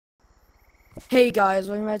Hey guys,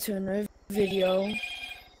 welcome back to another video,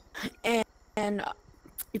 and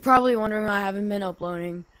you're probably wondering why I haven't been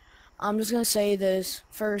uploading. I'm just gonna say this.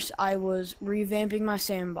 First, I was revamping my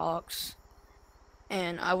sandbox,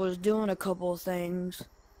 and I was doing a couple of things,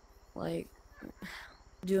 like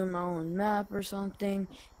doing my own map or something,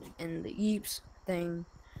 and the Yeeps thing.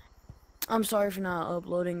 I'm sorry for not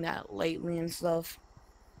uploading that lately and stuff,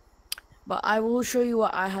 but I will show you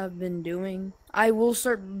what I have been doing. I will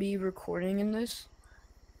be recording in this.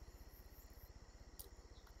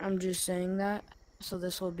 I'm just saying that. So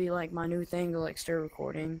this will be like my new thing to like start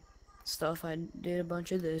recording stuff. I did a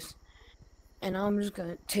bunch of this. And I'm just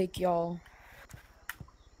gonna take y'all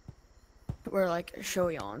or like show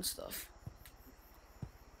y'all and stuff.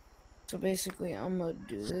 So basically I'm gonna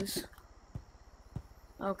do this.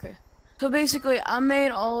 Okay. So basically I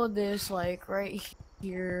made all of this like right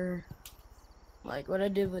here. Like what I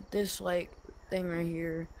did with this like thing right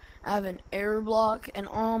here. I have an error block and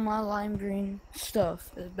all my lime green stuff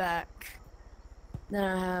is back. Then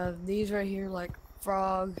I have these right here like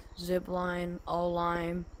frog, zip line, all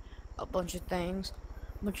lime, a bunch of things,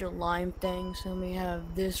 a bunch of lime things. And we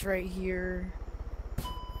have this right here.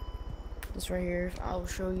 This right here, I'll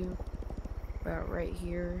show you about right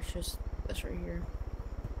here. It's just this right here.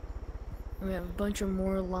 And we have a bunch of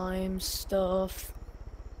more lime stuff.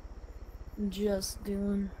 Just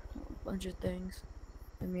doing a bunch of things.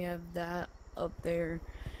 And we have that up there.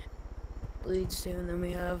 Leads to, and then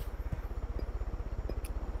we have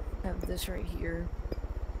this right here.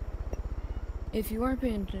 If you weren't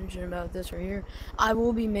paying attention about this right here, I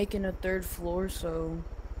will be making a third floor, so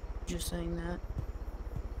just saying that.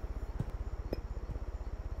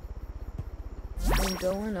 And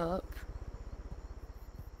going up,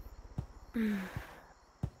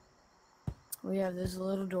 we have this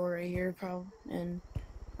little door right here, and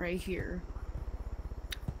right here.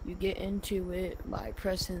 You get into it by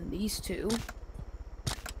pressing these two.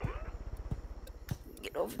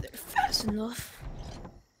 Get over there fast enough.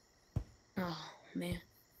 Oh, man.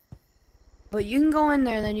 But you can go in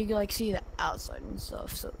there, and then you can like see the outside and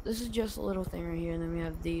stuff. So this is just a little thing right here, and then we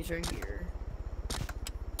have these right here.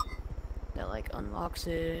 That like unlocks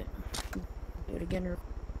it. Do it again.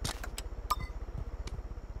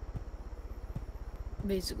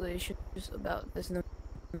 Basically, it's just about this. And then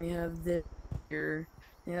we have this here.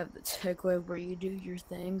 You have the tech web where you do your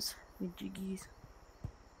things, your jiggies.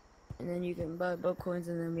 And then you can buy boat coins,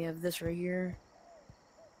 and then we have this right here.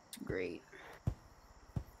 It's great.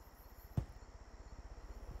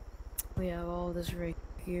 We have all this right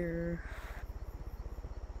here.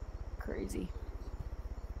 Crazy.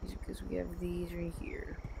 Because we have these right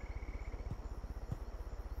here.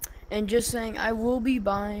 And just saying, I will be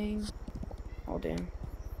buying... Oh, damn.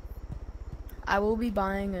 I will be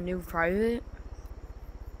buying a new private.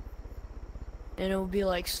 And it will be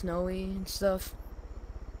like snowy and stuff.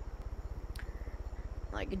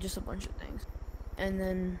 Like just a bunch of things. And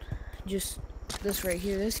then just this right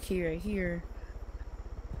here, this key right here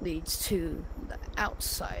leads to the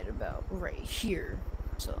outside about right here.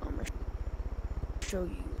 So I'm gonna show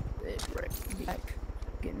you it right back.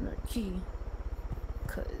 Getting the key.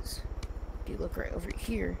 Cause if you look right over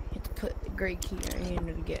here, you have to put the gray key right here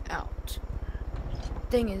to get out.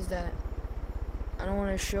 Thing is that I don't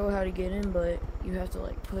want to show how to get in, but you have to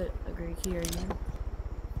like put a gray key right here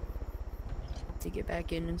to get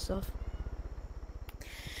back in and stuff.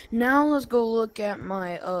 Now let's go look at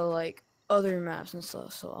my like other maps and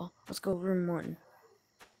stuff. So let's go room 1.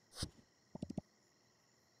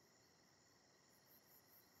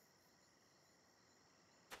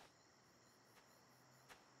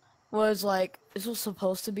 Was like this was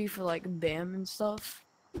supposed to be for like BAM and stuff,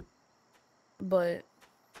 but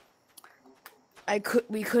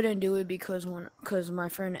we couldn't do it because my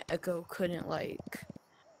friend Echo couldn't like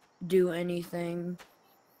do anything.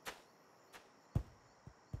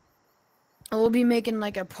 We'll be making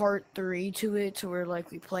like a part 3 to it to where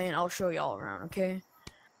like we play, and I'll show y'all around, okay?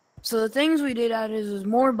 So the things we did add is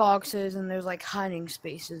more boxes, and there's like hiding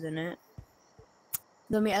spaces in it.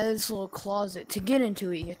 Then we added this little closet. To get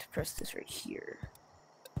into it, you have to press this right here.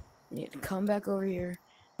 You have to come back over here,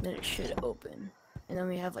 then it should open. And then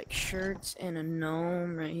we have like shirts and a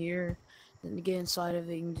gnome right here. Then to get inside of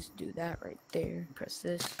it, you can just do that right there. Press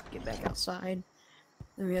this, get back outside.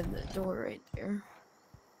 Then we have the door right there.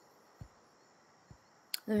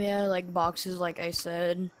 Then we have like boxes, like I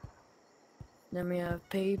said. Then we have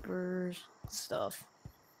papers, stuff.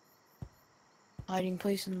 Hiding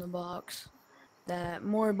place in the box. That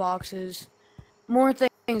more boxes, more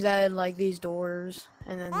things added, like these doors,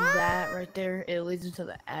 and then that right there, it leads into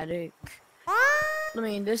the attic. I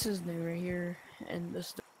mean, this is new right here, and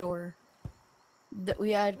this door. that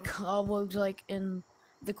we had cobwebs like in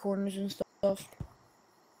the corners and stuff.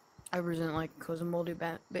 I present like cause of moldy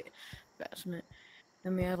basement.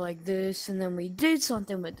 Then we have like this, and then we did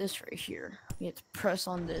something with this right here. You have to press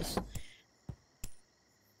on this,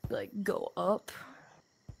 like go up.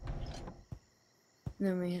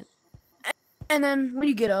 And then and then when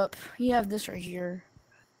you get up, you have this right here,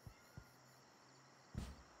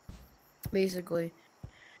 basically.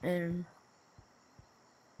 And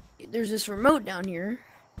there's this remote down here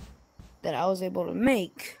that I was able to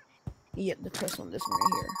make. You have to press on this one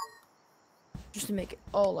right here, just to make it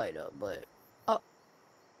all light up. But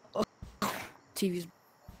TV's,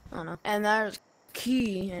 I don't know. And there's a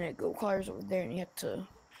key, and it requires over there, and you have to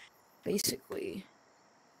basically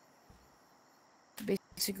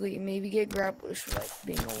maybe get grapplers for like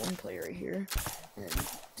being a one player right here, and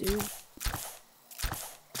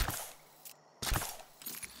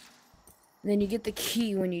then you get the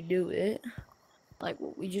key when you do it, like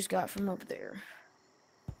what we just got from up there.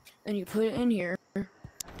 Then you put it in here.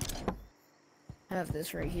 Have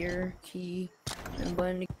this right here, key, and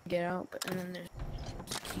button to get out. And then there's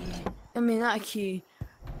key. I mean, not key,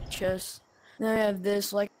 chest. Then I have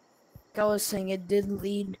this. Like I was saying, it did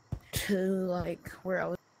lead to like where I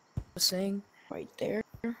was saying right there.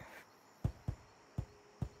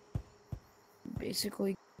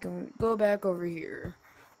 Basically, go back over here.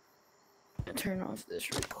 And turn off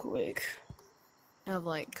this real quick. I have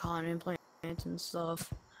like cotton plants and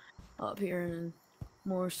stuff up here, and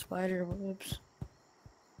more spider webs.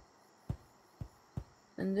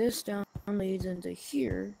 And this down leads into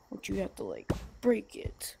here, which you have to like break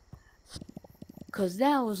it, cause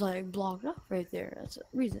that was like blocked up right there. That's the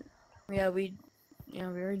reason. Yeah, we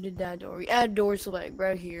already did that door. We add doors to like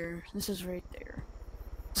right here. This is right there.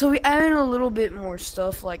 So we added a little bit more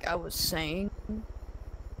stuff, like I was saying,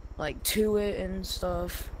 like to it and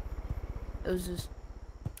stuff. It was just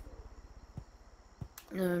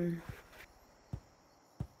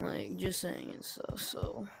like just saying and stuff.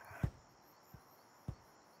 So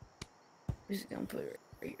basically, I'm put it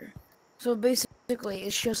right here. So basically,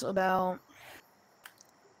 it's just about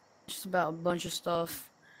a bunch of stuff,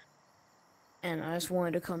 and I just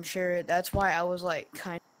wanted to come share it. That's why I was like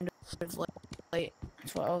kind of late.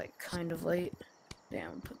 That's why I was like kind of late.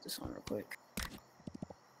 Damn, put this on real quick.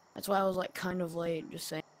 That's why I was like kind of late, just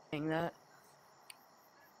saying that.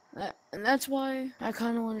 And that's why I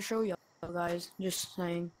kind of want to show y'all guys. Just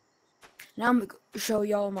saying. Now I'm gonna show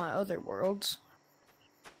y'all my other worlds.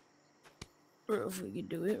 Or if we could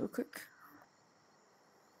do it real quick.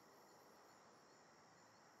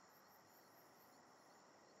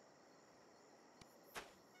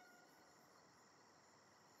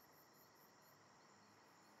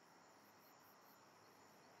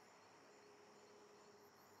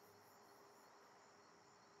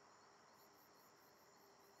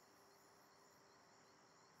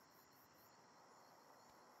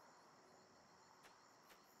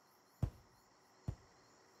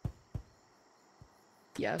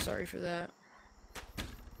 Yeah, sorry for that.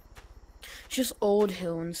 It's just old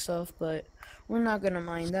hill and stuff, but we're not gonna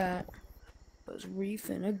mind that. Because we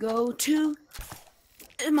finna go to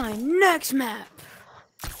my next map.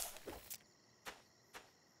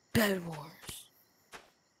 Bed Wars.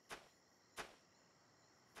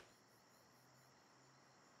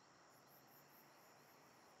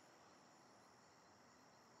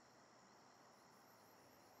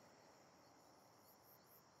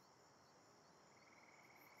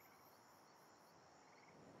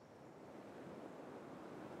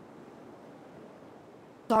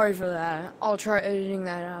 Sorry for that. I'll try editing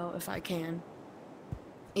that out if I can.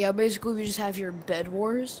 Yeah, basically we just have here Bed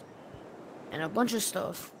Wars and a bunch of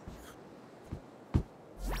stuff.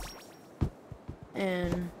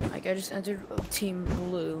 And like I just entered Team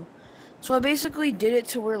Blue. So I basically did it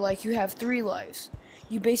to where like you have 3 lives.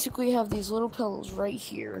 You basically have these little pillows right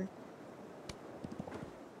here.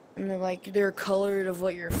 And they're colored of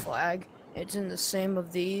what your flag. It's in the same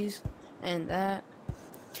of these and that.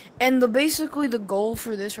 And basically the goal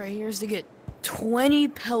for this right here is to get 20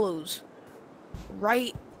 pillows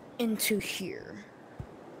right into here.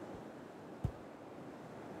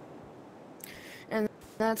 And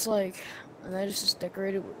that's like, and I just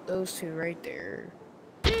decorated with those 2 right there.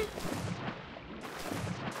 And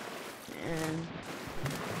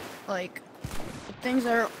like things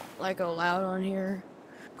that are like allowed on here,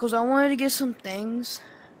 because I wanted to get some things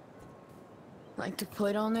like to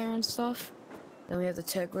put on there and stuff. Then we have the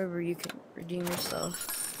tech web where you can redeem your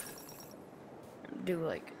stuff and do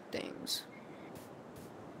like things.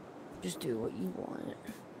 Just do what you want.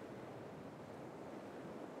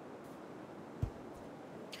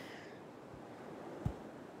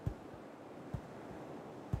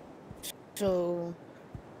 So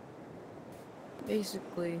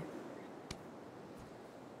basically,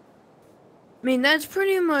 I mean, that's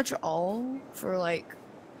pretty much all for like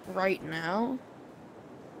right now.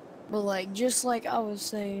 But like, just like I was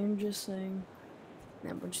saying, just saying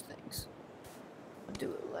a bunch of things. I'll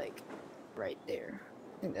do it like right there.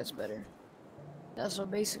 I think that's better. That's so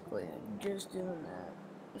basically just doing that.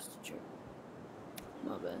 Just to check.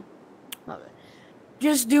 My bad. My bad.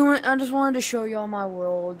 Just doing. I just wanted to show y'all my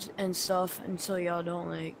worlds and stuff, and so y'all don't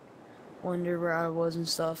like wonder where I was and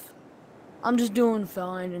stuff. I'm just doing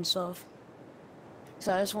fine and stuff.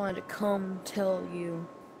 So I just wanted to come tell you,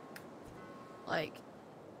 like,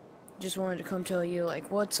 just wanted to come tell you, like,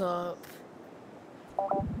 what's up.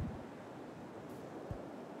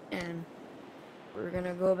 And we're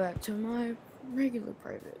gonna go back to my regular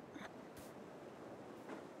private.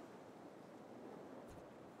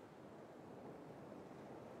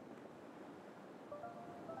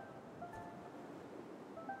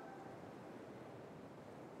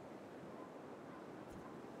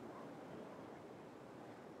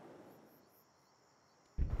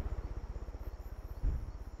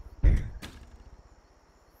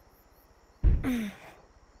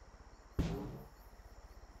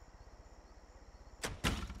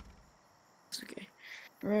 It's okay.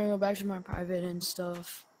 We're gonna go back to my private and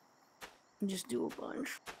stuff. And just do a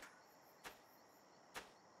bunch.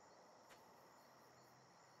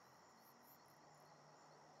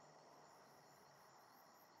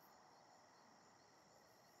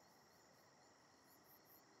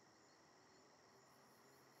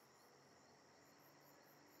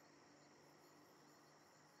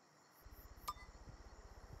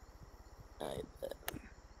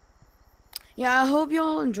 Yeah, I hope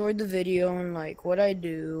y'all enjoyed the video and like what I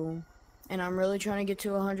do. And I'm really trying to get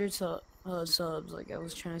to 100 subs, like I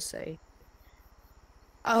was trying to say.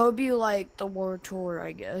 I hope you liked the World Tour,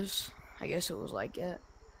 I guess. I guess it was like it.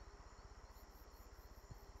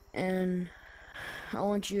 And I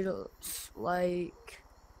want you to like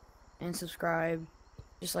and subscribe.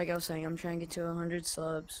 Just like I was saying, I'm trying to get to 100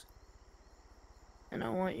 subs. And I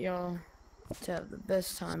want y'all to have the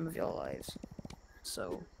best time of your lives.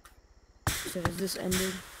 So, as soon as this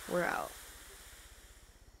ended, we're out.